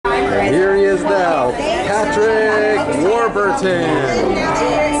And here he is now, Patrick Warburton.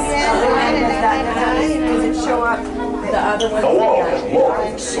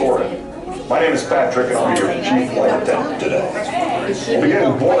 Hello, Soarin. My name is Patrick and I'll be your chief flight attendant today. We'll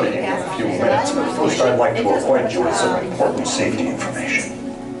begin boarding in a few minutes, but first I'd like to acquaint you with some important safety information.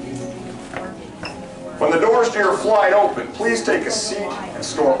 When the doors to your flight open, please take a seat and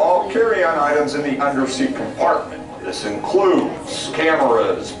store all carry-on items in the underseat compartment. This includes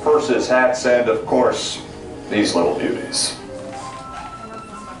cameras, purses, hats, and of course, these little beauties.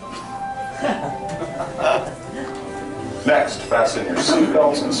 Next, fasten your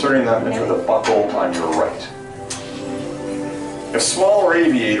seatbelts, inserting them into the buckle on your right. If smaller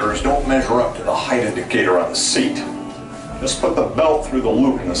aviators don't measure up to the height indicator on the seat, just put the belt through the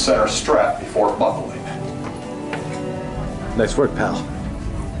loop in the center strap before buckling. Nice work, pal.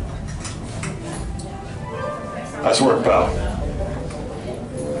 Nice work, pal.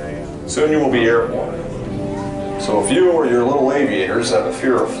 Soon you will be airborne. So if you or your little aviators have a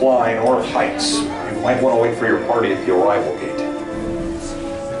fear of flying or heights, you might want to wait for your party at the arrival gate.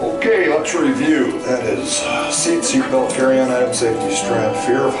 Okay, let's review. That is seat, seatbelt, carry-on item, safety strap,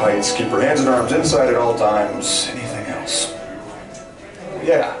 fear of heights, keep your hands and arms inside at all times. Anything else?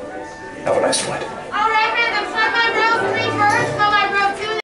 Yeah. Have a nice flight.